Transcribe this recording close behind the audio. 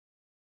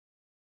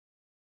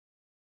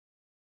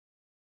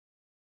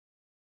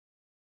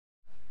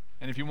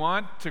And if you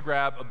want to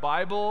grab a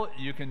Bible,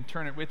 you can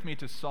turn it with me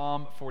to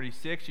Psalm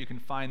 46. You can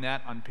find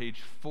that on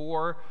page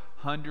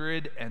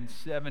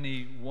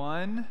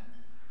 471. I'm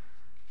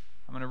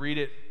going to read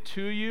it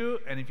to you,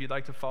 and if you'd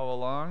like to follow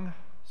along,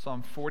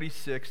 Psalm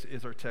 46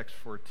 is our text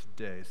for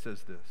today. It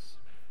says this: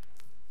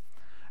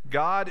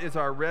 God is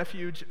our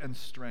refuge and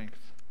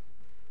strength,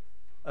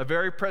 a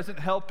very present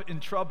help in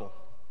trouble.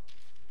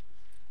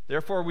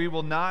 Therefore we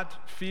will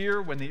not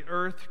fear when the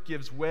earth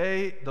gives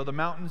way, though the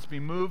mountains be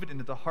moved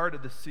into the heart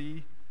of the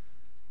sea,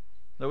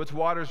 though its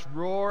waters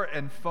roar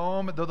and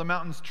foam, though the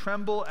mountains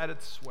tremble at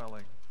its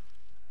swelling.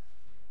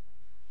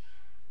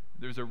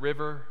 There's a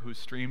river whose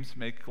streams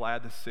make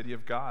glad the city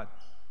of God,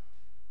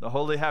 the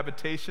holy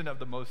habitation of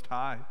the Most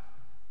High.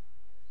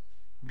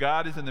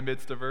 God is in the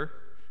midst of her.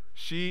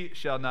 She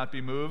shall not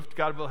be moved.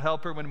 God will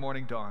help her when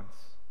morning dawns.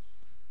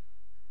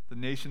 The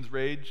nations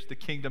rage, the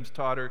kingdoms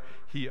totter.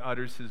 He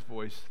utters his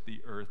voice,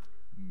 the earth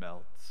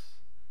melts.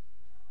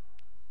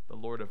 The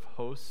Lord of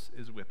hosts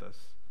is with us.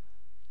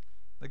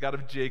 The God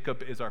of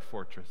Jacob is our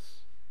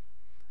fortress.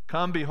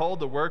 Come, behold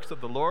the works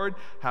of the Lord,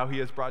 how he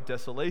has brought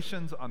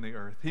desolations on the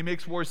earth. He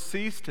makes wars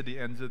cease to the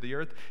ends of the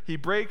earth. He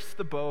breaks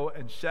the bow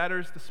and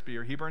shatters the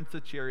spear. He burns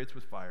the chariots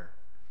with fire.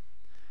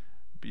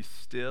 Be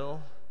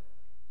still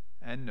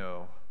and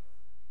know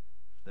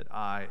that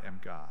I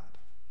am God.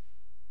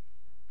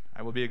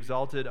 I will be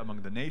exalted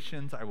among the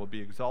nations. I will be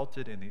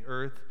exalted in the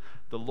earth.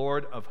 The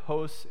Lord of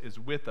hosts is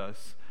with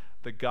us.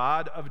 The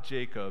God of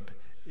Jacob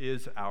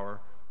is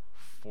our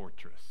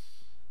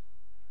fortress.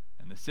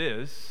 And this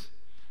is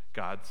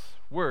God's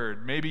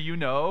word. Maybe you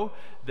know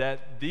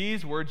that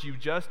these words you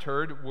just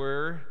heard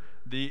were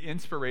the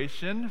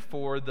inspiration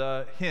for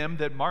the hymn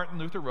that Martin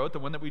Luther wrote, the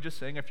one that we just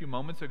sang a few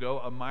moments ago,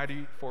 "A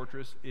Mighty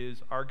Fortress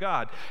is Our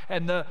God."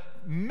 And the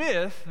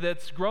myth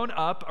that's grown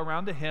up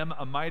around the hymn,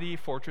 "A Mighty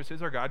Fortress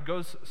is Our God,"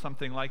 goes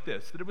something like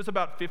this: that it was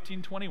about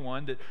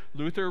 1521 that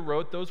Luther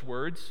wrote those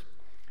words.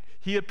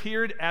 He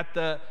appeared at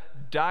the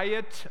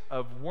Diet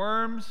of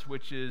Worms,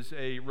 which is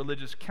a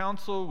religious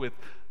council with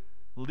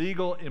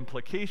legal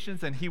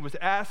implications, and he was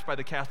asked by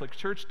the Catholic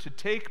Church to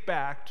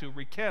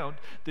recount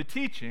the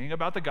teaching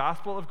about the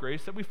gospel of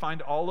grace that we find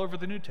all over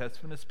the New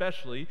Testament,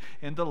 especially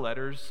in the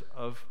letters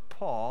of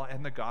Paul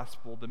and the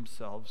gospel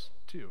themselves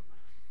too.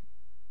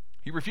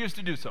 He refused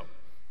to do so,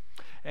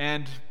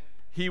 and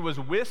he was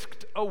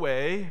whisked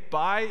away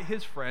by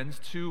his friends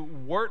to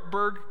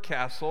Wartburg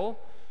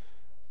Castle,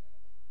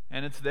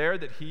 and it's there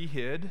that he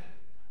hid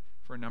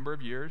for a number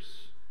of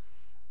years.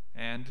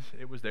 And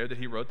it was there that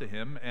he wrote the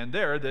hymn, and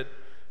there that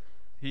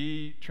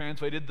he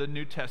translated the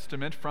New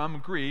Testament from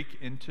Greek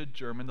into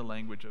German, the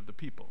language of the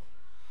people.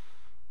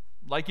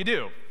 Like you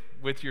do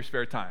with your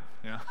spare time,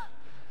 you know?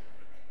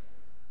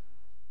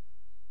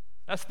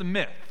 That's the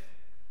myth.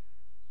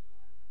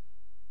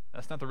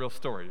 That's not the real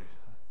story.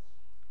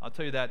 I'll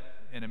tell you that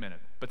in a minute.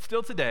 But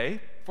still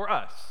today, for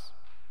us,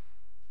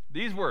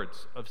 these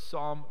words of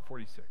Psalm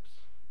 46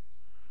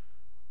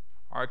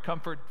 are a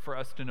comfort for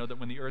us to know that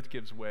when the earth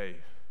gives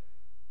way,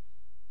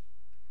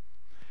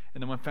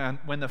 and then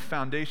when the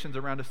foundations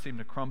around us seem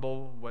to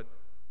crumble, what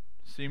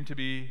seemed to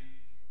be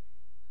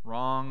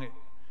wrong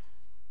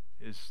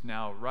is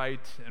now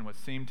right, and what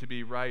seemed to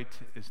be right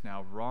is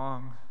now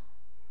wrong.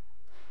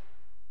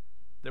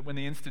 That when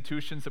the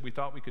institutions that we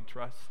thought we could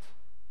trust,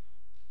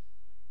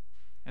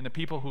 and the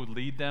people who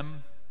lead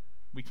them,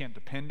 we can't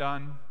depend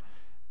on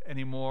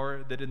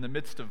anymore, that in the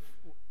midst of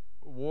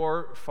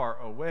war far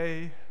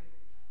away,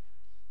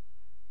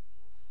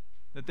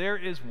 that there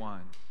is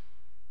one,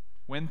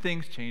 when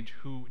things change,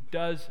 who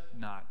does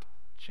not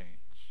change.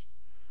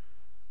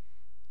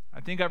 I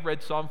think I've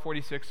read Psalm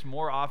 46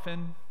 more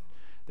often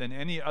than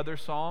any other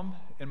psalm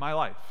in my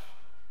life.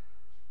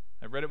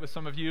 I've read it with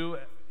some of you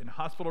in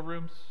hospital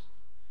rooms,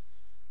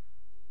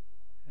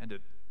 and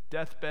at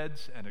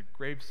deathbeds, and at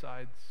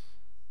gravesides.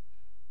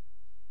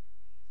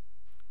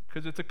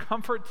 Because it's a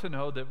comfort to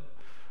know that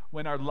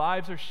when our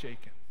lives are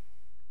shaken,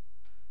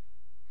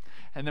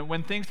 and that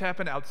when things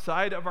happen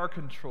outside of our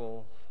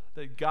control,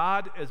 that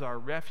God is our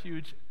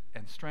refuge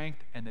and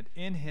strength, and that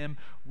in him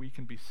we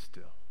can be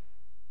still.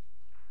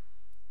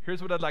 Here's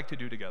what I'd like to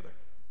do together.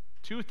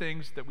 Two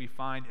things that we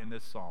find in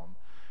this psalm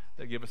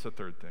that give us a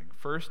third thing.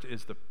 First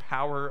is the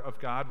power of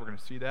God. We're going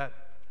to see that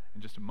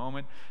in just a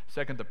moment.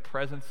 Second, the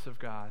presence of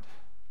God.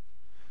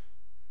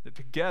 That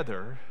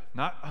together,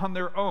 not on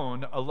their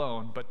own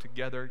alone, but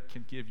together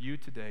can give you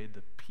today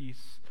the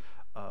peace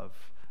of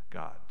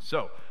God.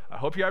 So, I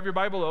hope you have your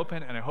Bible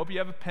open, and I hope you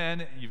have a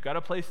pen. You've got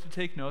a place to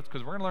take notes,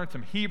 because we're going to learn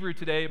some Hebrew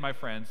today, my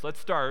friends. Let's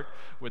start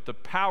with the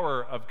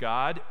power of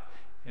God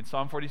in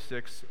Psalm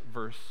 46,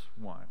 verse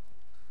 1.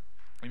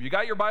 If you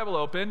got your Bible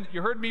open,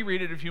 you heard me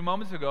read it a few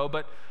moments ago,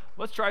 but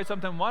let's try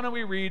something. Why don't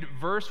we read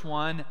verse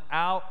 1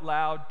 out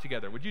loud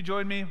together? Would you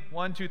join me?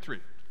 1, 2,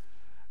 3.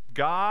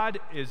 God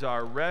is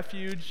our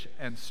refuge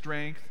and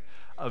strength,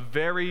 a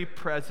very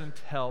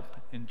present help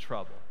in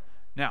trouble.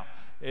 Now,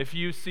 if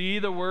you see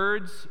the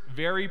words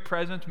very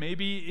present,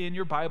 maybe in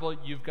your Bible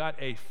you've got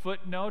a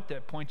footnote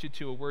that points you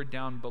to a word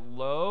down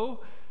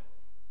below.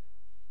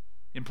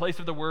 In place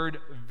of the word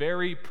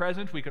very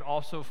present, we could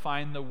also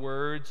find the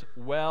words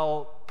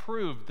well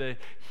proved. The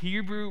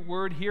Hebrew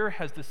word here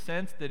has the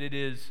sense that it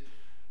is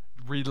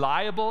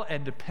reliable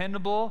and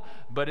dependable,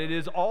 but it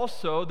is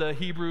also, the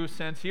Hebrew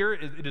sense here,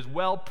 it is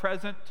well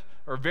present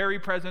or very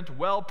present,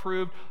 well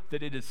proved,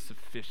 that it is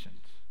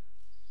sufficient,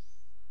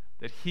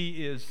 that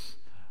he is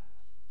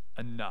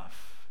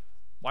enough.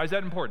 Why is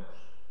that important?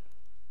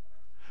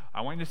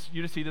 I want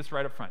you to see this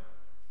right up front.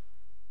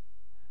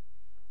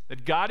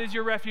 That God is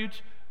your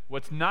refuge.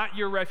 What's not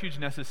your refuge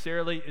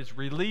necessarily is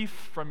relief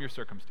from your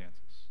circumstances.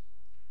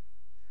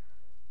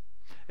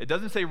 It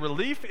doesn't say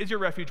relief is your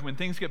refuge when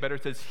things get better.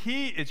 It says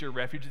he is your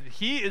refuge, that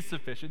he is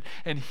sufficient,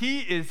 and he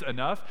is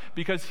enough.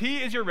 Because he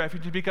is your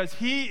refuge, and because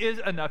he is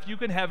enough, you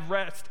can have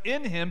rest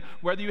in him,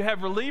 whether you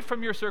have relief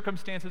from your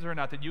circumstances or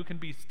not, that you can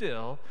be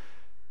still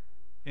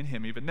in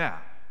him even now.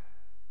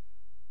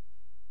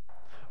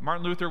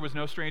 Martin Luther was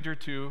no stranger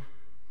to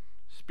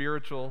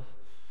spiritual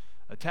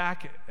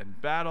attack and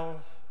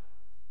battle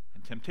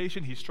and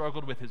temptation. He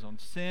struggled with his own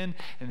sin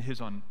and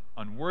his own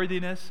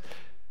unworthiness.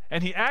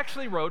 And he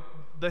actually wrote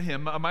the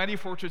hymn, A Mighty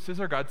Fortress is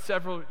Our God,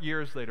 several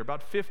years later,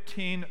 about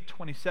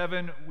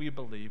 1527, we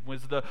believe,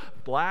 was the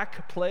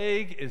Black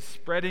Plague is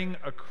spreading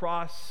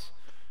across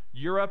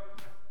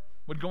Europe,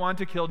 would go on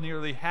to kill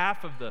nearly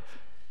half of the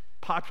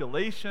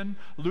population.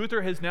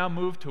 Luther has now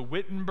moved to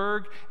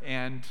Wittenberg,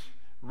 and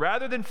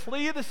rather than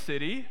flee the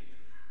city,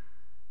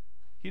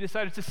 he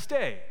decided to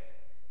stay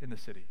in the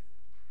city.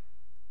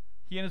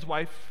 He and his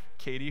wife,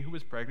 Katie, who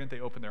was pregnant, they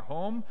opened their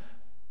home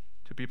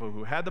to people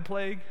who had the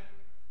plague.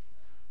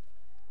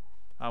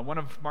 One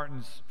of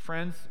Martin's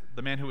friends,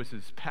 the man who was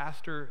his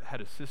pastor, had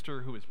a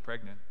sister who was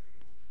pregnant.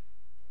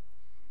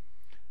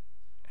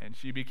 And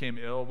she became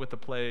ill with the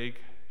plague.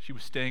 She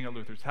was staying at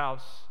Luther's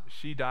house.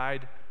 She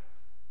died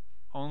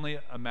only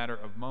a matter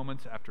of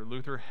moments after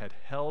Luther had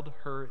held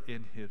her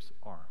in his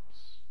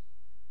arms.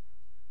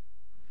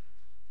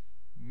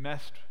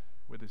 Messed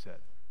with his head.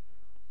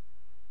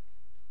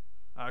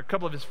 A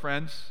couple of his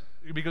friends,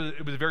 because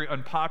it was very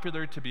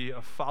unpopular to be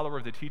a follower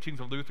of the teachings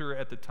of Luther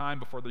at the time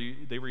before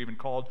they were even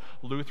called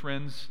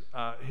Lutherans,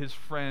 his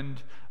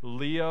friend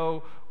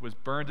Leo was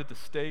burned at the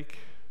stake.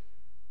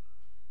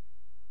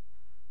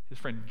 His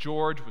friend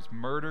George was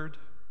murdered.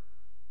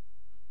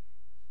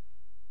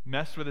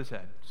 Messed with his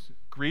head.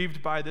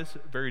 Grieved by this,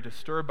 very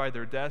disturbed by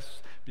their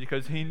deaths,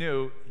 because he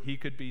knew he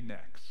could be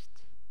next.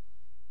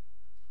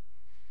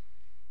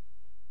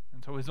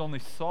 And so his only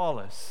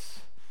solace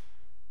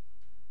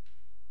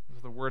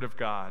was the Word of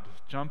God.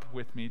 Jump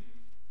with me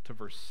to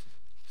verse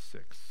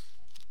 6.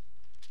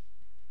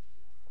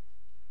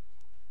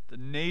 The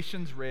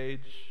nations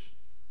rage,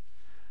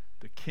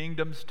 the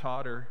kingdoms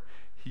totter,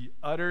 he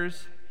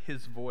utters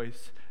his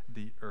voice,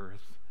 the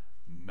earth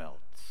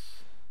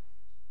melts.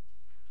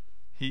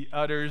 He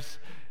utters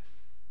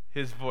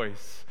his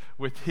voice.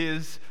 With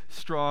his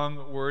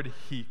strong word,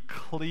 he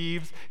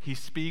cleaves, he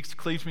speaks.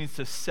 Cleaves means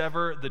to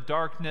sever the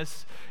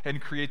darkness and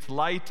creates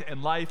light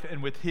and life.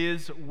 And with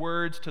his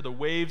words to the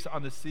waves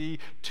on the sea,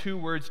 2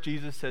 words,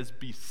 Jesus says,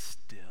 be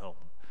still.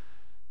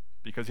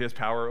 Because he has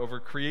power over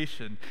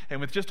creation.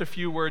 And with just a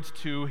few words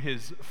to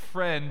his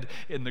friend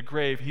in the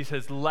grave, he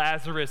says,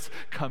 Lazarus,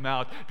 come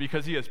out,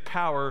 because he has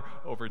power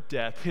over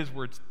death. His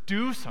words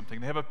do something.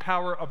 They have a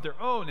power of their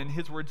own, and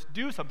his words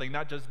do something,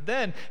 not just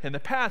then in the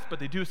past, but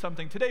they do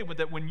something today.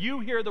 That when you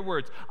hear the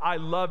words, I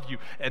love you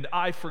and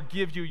I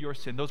forgive you your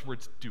sin, those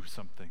words do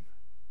something.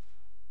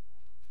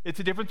 It's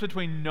a difference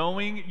between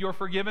knowing you're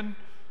forgiven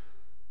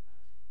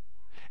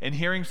and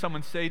hearing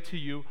someone say to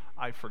you,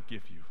 I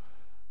forgive you.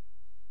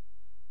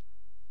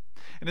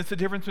 And it's the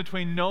difference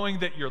between knowing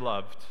that you're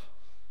loved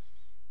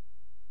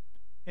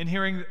and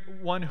hearing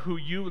one who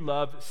you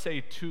love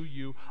say to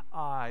you,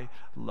 I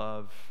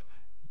love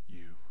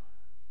you.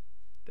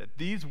 That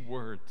these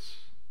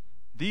words,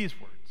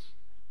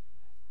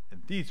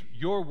 and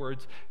your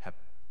words have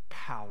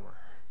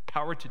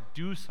power to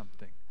do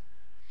something.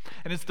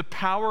 And it's the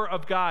power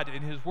of God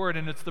in his word,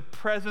 and it's the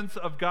presence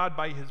of God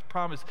by his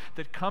promise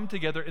that come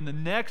together in the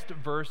next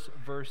verse,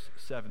 verse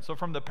 7. So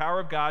from the power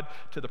of God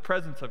to the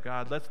presence of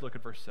God, let's look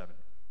at verse 7.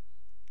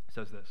 It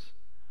says this,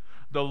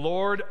 the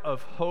Lord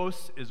of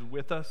hosts is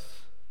with us.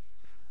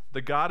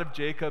 The God of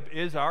Jacob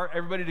is our,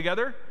 everybody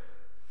together,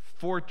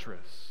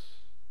 fortress.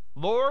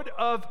 Lord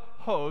of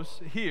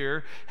hosts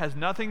here has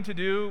nothing to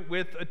do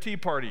with a tea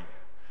party.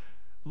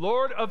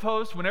 Lord of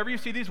hosts, whenever you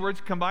see these words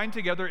combined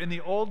together in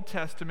the Old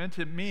Testament,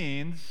 it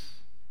means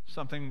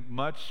something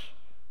much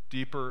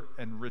deeper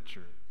and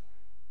richer.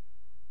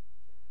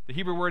 The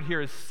Hebrew word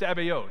here is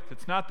Sabaoth.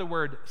 It's not the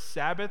word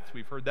Sabbath.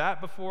 We've heard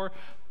that before.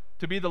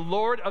 To be the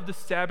Lord of the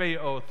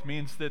Sabaoth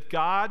means that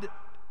God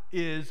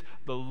is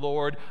the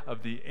Lord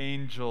of the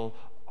angel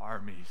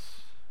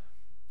armies.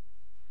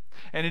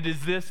 And it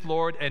is this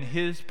Lord and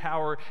his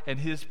power and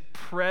his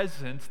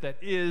presence that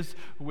is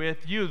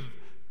with you.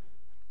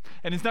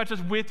 And it's not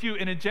just with you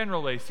in a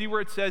general way. See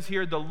where it says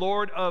here, the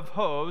Lord of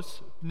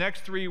hosts,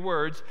 next 3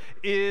 words,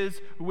 is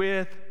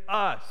with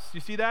us. You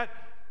see that?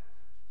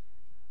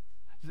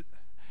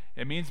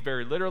 It means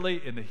very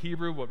literally in the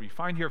Hebrew, what we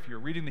find here, if you're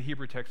reading the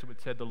Hebrew text, it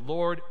would say, the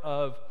Lord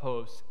of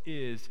hosts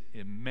is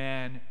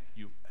Emmanuel.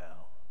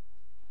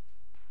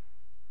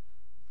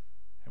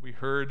 Have we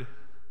heard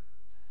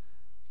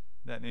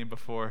that name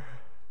before?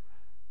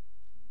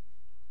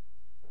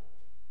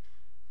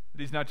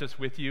 That he's not just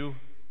with you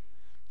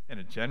in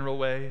a general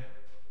way.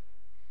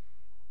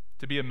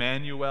 To be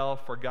Emmanuel,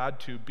 for God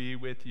to be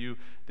with you,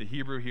 the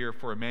Hebrew here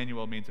for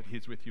Emmanuel means that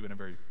he's with you in a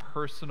very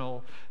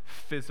personal,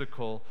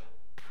 physical,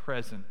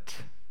 present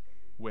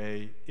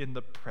way in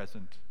the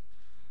present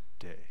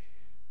day.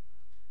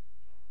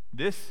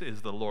 This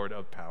is the Lord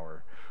of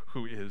power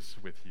who is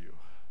with you.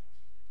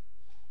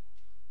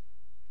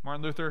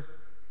 Martin Luther,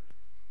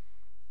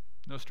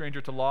 no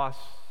stranger to loss,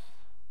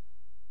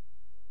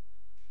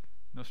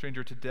 no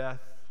stranger to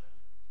death.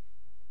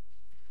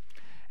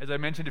 As I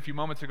mentioned a few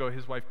moments ago,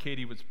 his wife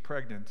Katie was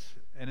pregnant,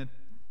 and at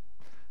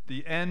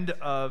the end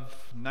of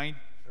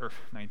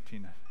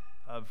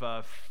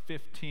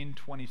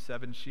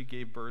 1527, she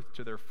gave birth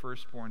to their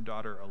firstborn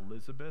daughter,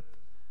 Elizabeth.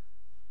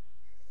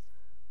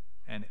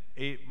 And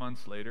 8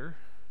 months later,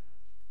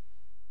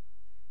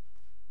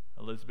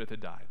 Elizabeth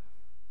had died.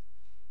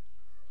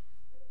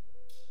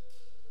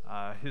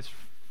 His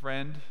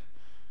friend,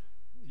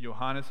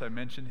 Johannes, I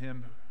mentioned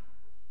him,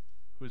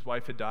 whose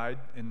wife had died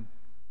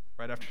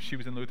right after she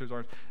was in Luther's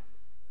arms.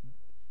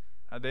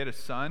 They had a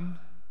son,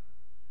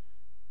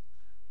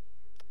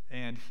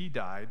 and he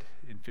died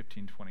in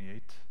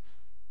 1528.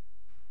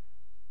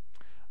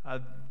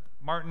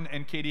 Martin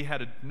and Katie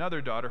had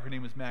another daughter. Her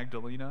name was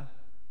Magdalena.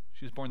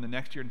 She was born the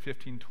next year in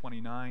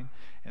 1529,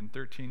 and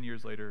 13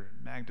 years later,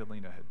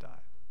 Magdalena had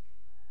died.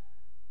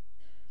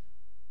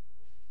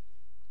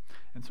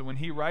 And so when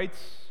he writes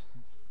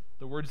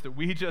the words that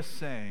we just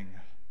sang,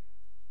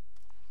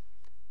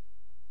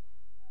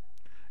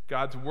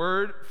 God's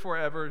word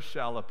forever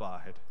shall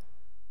abide.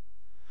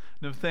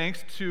 No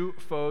thanks to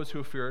foes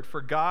who fear it,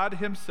 for God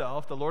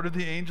himself, the Lord of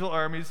the angel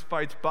armies,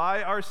 fights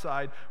by our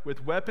side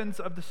with weapons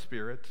of the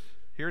Spirit.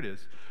 Here it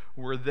is.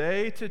 Were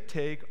they to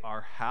take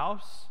our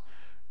house,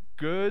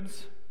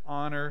 goods,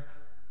 honor,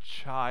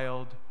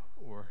 child,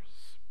 or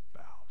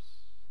spouse?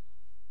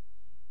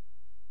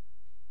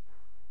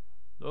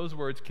 Those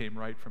words came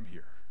right from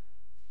here.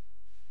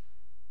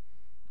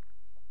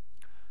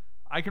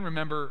 I can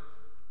remember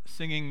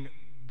singing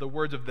the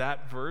words of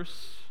that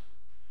verse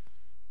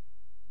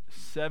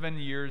 7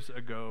 years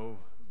ago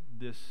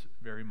this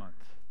very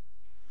month.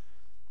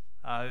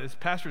 As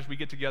pastors, we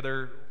get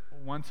together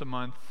once a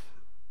month,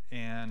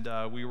 and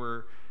we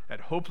were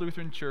at Hope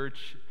Lutheran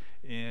Church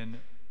in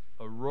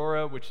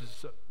Aurora, which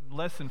is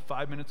less than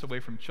 5 minutes away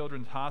from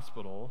Children's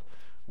Hospital,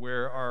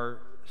 where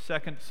our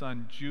second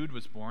son, Jude,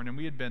 was born, and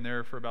we had been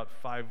there for about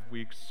 5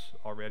 weeks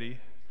already.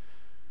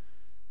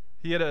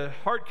 He had a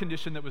heart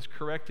condition that was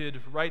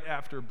corrected right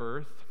after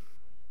birth.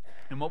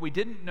 And what we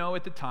didn't know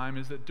at the time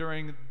is that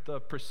during the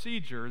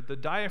procedure, the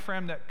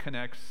diaphragm that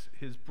connects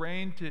his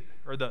brain to,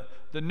 or the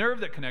nerve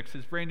that connects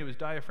his brain to his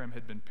diaphragm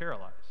had been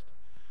paralyzed.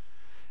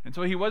 And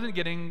so he wasn't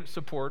getting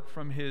support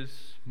from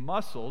his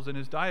muscles and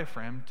his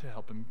diaphragm to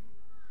help him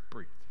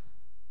breathe.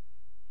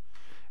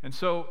 And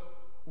so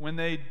when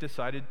they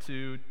decided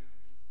to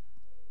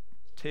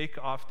take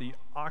off the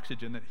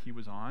oxygen that he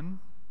was on,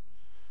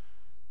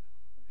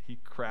 he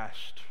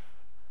crashed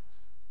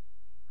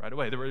right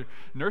away.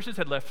 Nurses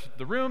had left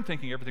the room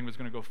thinking everything was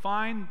going to go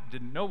fine,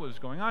 didn't know what was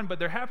going on, but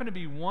there happened to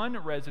be one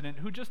resident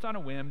who just on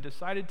a whim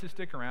decided to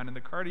stick around in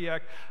the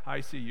cardiac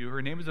ICU.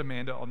 Her name is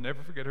Amanda. I'll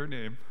never forget her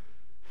name,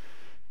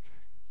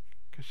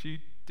 because she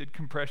did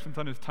compressions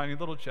on his tiny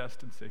little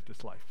chest and saved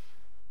his life.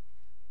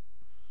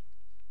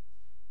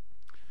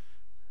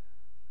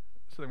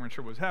 So they weren't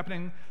sure what was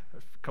happening.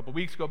 A couple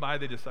weeks go by,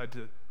 they decide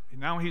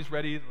now he's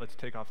ready, let's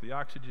take off the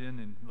oxygen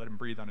and let him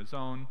breathe on his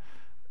own.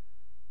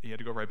 He had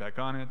to go right back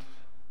on it.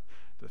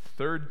 The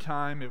third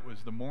time, it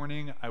was the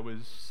morning, I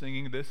was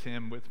singing this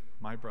hymn with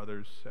my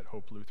brothers at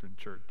Hope Lutheran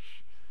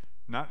Church.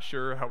 Not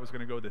sure how it was going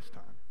to go this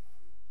time.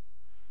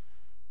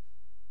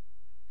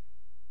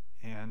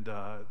 And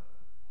I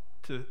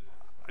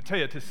tell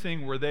you, to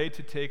sing, were they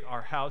to take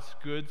our house,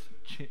 goods,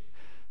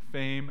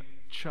 fame,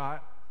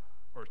 child,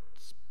 or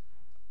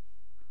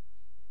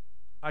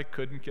I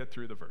couldn't get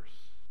through the verse.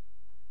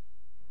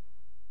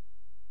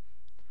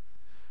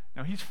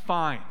 Now, he's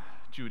fine,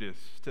 Jude is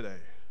today.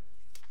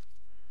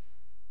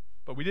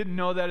 But we didn't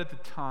know that at the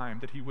time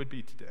that he would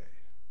be today.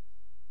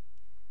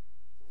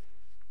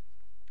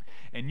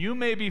 And you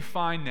may be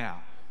fine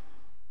now.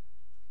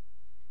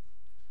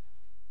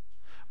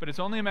 But it's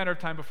only a matter of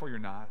time before you're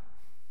not.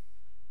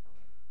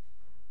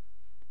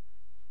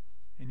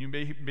 And you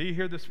may be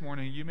here this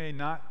morning, you may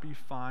not be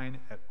fine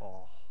at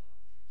all.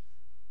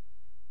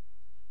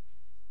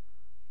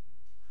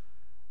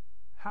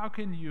 How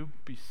can you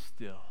be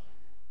still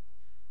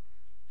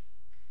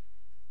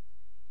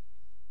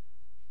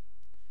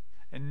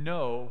and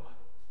know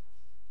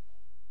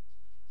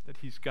that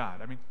he's God?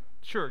 I mean,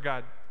 sure,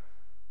 God,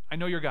 I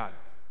know you're God,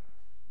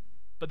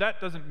 but that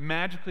doesn't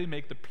magically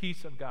make the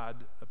peace of God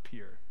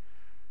appear.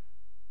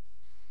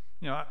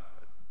 You know,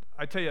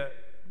 I tell you,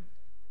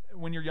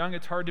 When you're young,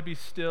 it's hard to be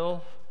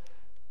still.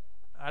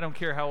 I don't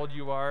care how old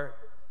you are.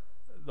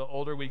 The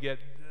older we get,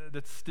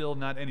 that's still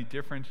not any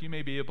different. You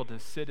may be able to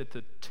sit at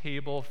the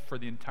table for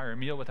the entire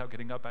meal without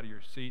getting up out of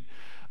your seat.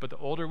 But the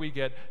older we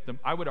get,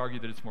 I would argue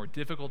that it's more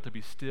difficult to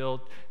be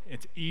still.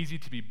 It's easy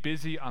to be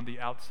busy on the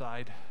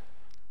outside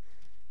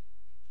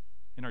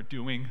in our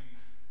doing.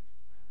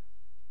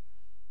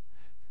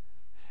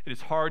 It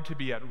is hard to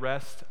be at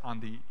rest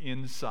on the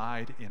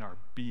inside in our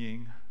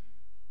being,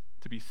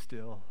 to be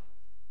still.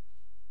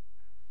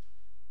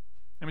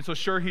 I mean, so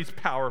sure, he's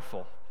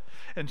powerful,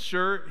 and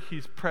sure,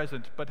 he's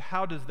present, but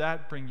how does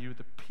that bring you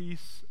the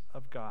peace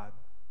of God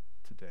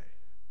today?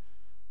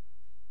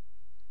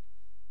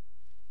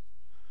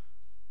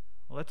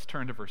 Well, let's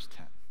turn to verse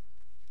 10.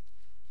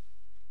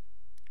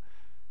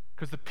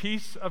 Because the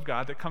peace of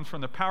God that comes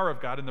from the power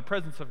of God and the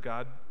presence of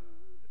God,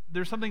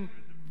 there's something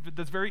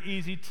that's very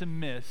easy to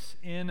miss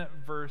in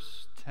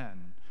verse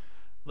 10.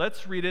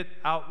 Let's read it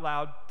out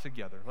loud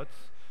together.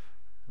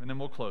 And then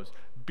we'll close.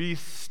 Be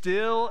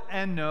still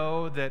and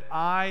know that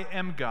I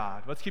am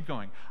God. Let's keep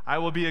going. I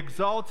will be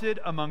exalted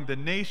among the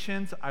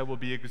nations. I will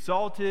be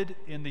exalted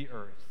in the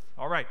earth.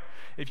 All right.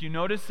 If you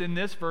notice in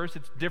this verse,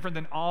 it's different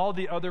than all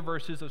the other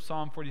verses of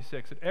Psalm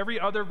 46. Every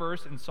other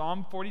verse in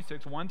Psalm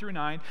 46, 1 through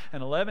 9,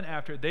 and 11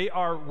 after, they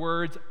are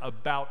words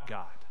about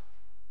God.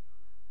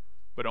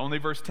 But only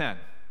verse 10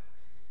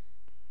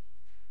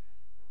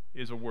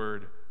 is a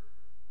word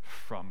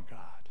from God.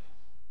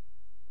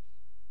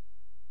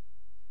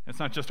 It's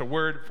not just a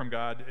word from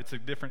God, it's a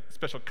different,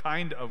 special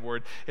kind of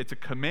word. It's a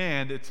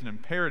command, it's an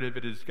imperative.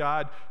 It is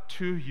God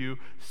to you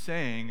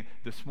saying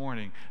this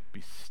morning,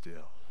 be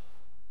still.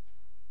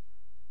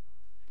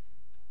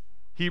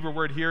 Hebrew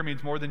word here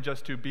means more than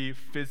just to be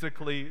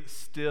physically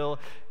still.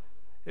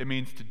 It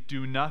means to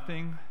do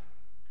nothing.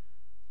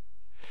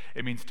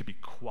 It means to be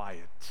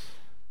quiet.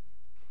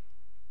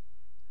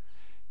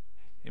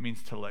 It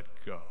means to let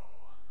go.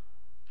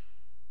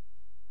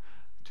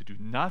 To do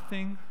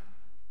nothing,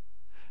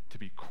 to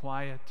be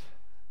quiet,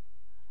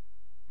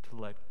 to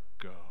let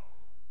go.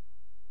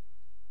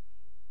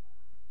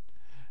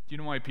 Do you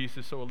know why peace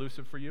is so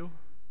elusive for you?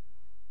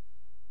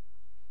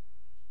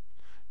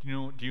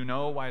 Do you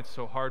know why it's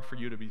so hard for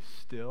you to be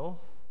still?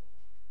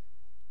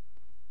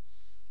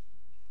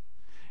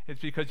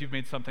 It's because you've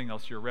made something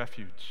else your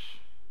refuge.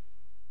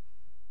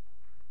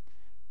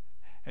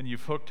 And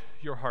you've hooked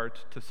your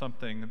heart to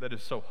something that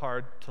is so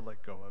hard to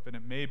let go of. And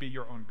it may be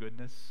your own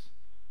goodness.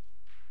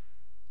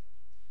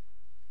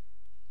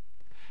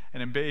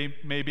 And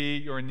it may be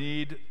your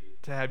need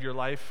to have your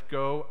life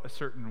go a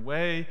certain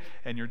way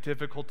and your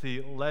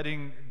difficulty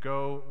letting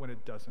go when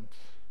it doesn't.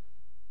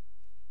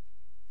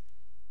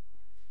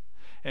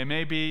 It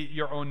may be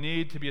your own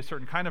need to be a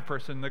certain kind of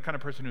person, the kind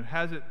of person who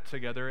has it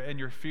together, and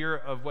your fear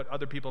of what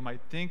other people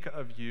might think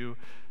of you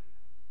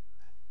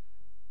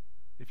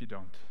if you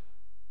don't.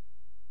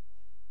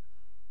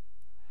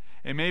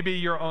 It may be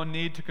your own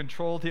need to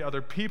control the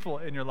other people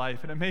in your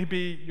life, and it may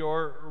be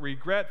your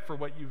regret for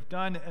what you've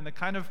done and the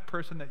kind of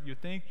person that you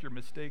think your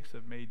mistakes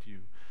have made you.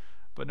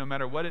 But no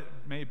matter what it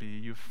may be,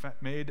 you've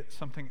made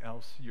something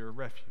else your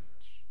refuge.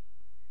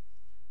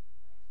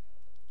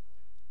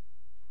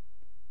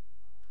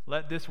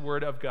 Let this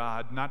word of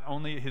God, not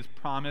only his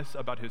promise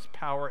about his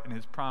power and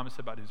his promise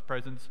about his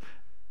presence,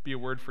 be a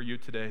word for you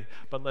today,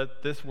 but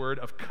let this word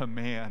of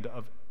command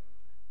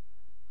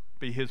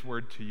be his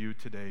word to you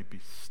today. Be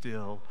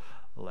still,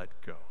 let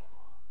go.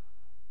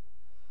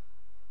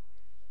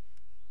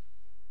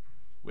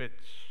 Which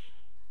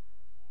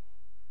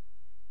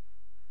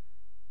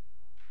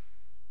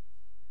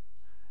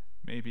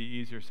may be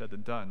easier said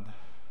than done.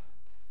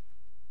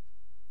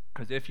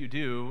 Because if you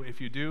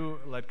do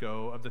let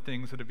go of the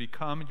things that have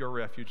become your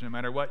refuge, no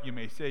matter what you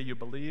may say you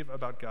believe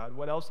about God,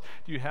 what else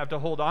do you have to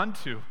hold on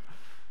to?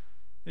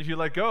 If you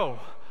let go,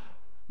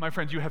 my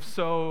friends, you have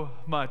so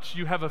much.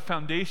 You have a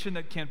foundation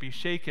that can't be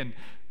shaken.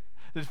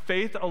 That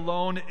faith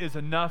alone is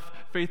enough.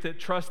 Faith that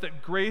trusts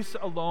that grace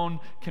alone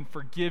can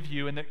forgive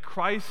you, and that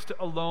Christ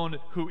alone,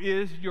 who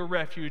is your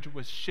refuge,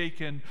 was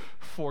shaken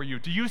for you.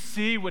 Do you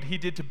see what he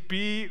did to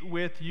be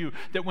with you?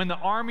 That when the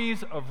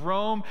armies of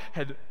Rome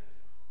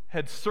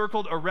had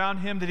circled around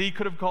him, that he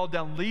could have called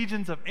down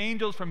legions of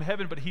angels from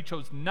heaven, but he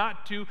chose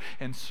not to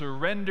and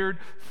surrendered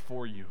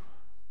for you.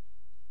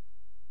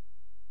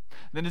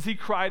 Then as he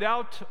cried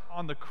out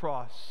on the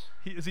cross,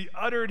 as he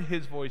uttered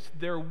his voice,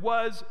 there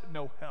was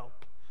no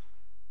help.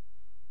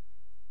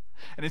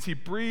 And as he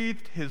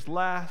breathed his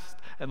last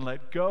and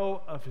let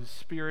go of his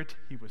spirit,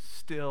 he was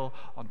still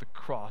on the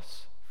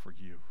cross for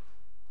you.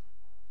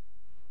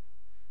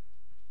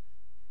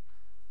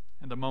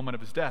 In the moment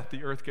of his death,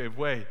 the earth gave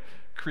way.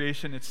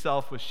 Creation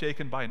itself was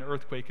shaken by an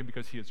earthquake, and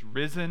because he is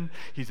risen,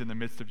 he's in the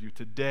midst of you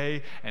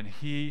today, and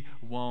he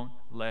won't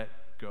let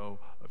go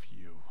of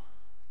you.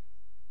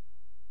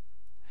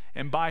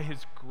 And by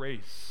his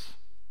grace,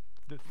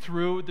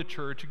 through the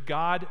church,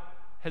 God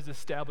has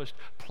established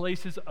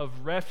places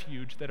of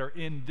refuge that are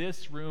in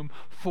this room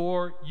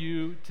for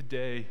you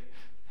today.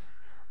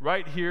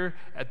 Right here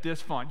at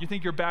this font. You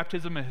think your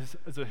baptism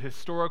is a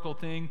historical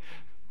thing?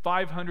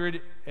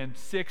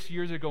 506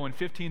 years ago in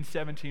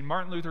 1517,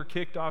 Martin Luther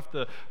kicked off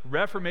the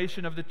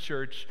Reformation of the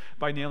church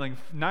by nailing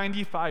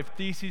 95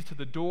 theses to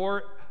the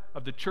door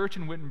of the church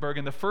in Wittenberg,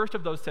 and the first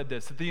of those said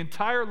this, that the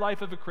entire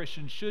life of a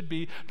Christian should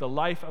be the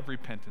life of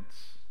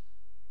repentance.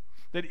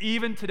 That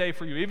even today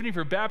for you, even if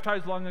you're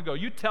baptized long ago,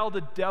 you tell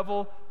the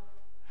devil,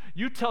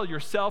 you tell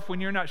yourself when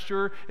you're not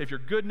sure if you're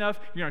good enough,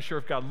 you're not sure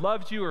if God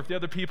loves you or if the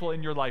other people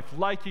in your life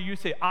like you, you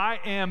say, I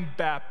am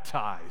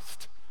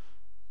baptized.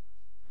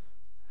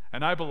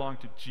 And I belong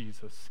to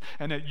Jesus.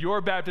 And at your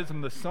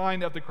baptism, the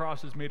sign of the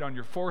cross is made on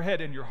your forehead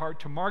and your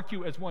heart to mark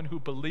you as one who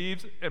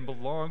believes and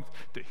belongs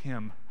to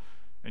him.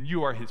 And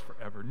you are his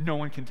forever. No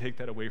one can take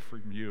that away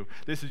from you.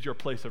 This is your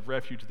place of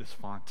refuge, this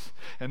font.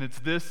 And it's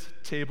this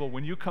table.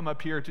 When you come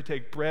up here to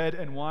take bread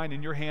and wine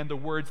in your hand, the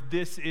words,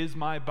 this is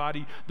my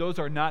body, those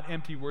are not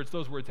empty words.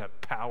 Those words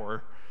have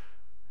power.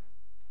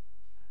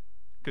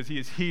 Because he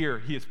is here,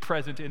 he is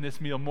present in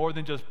this meal. More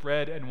than just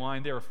bread and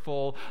wine, they are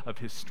full of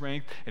his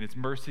strength and his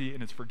mercy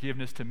and his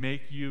forgiveness to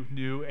make you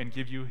new and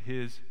give you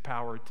his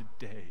power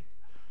today.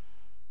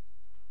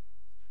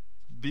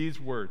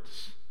 These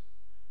words,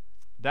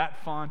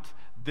 that font,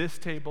 this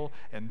table,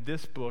 and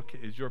this book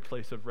is your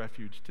place of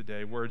refuge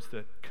today. Words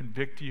that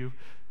convict you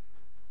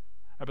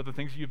about the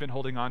things you've been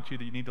holding on to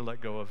that you need to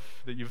let go of,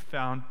 that you've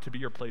found to be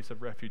your place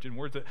of refuge, and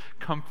words that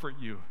comfort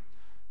you.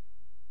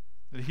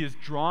 That he has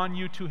drawn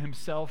you to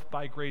himself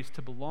by grace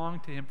to belong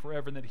to him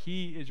forever, and that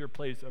he is your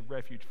place of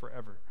refuge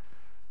forever.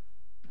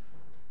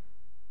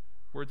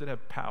 Words that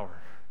have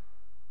power.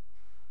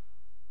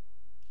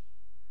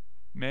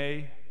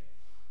 May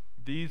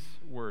these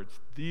words,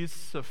 these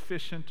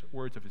sufficient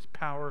words of his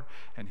power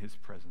and his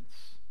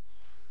presence,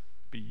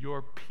 be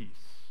your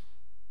peace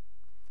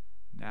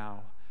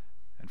now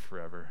and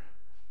forever.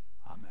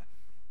 Amen.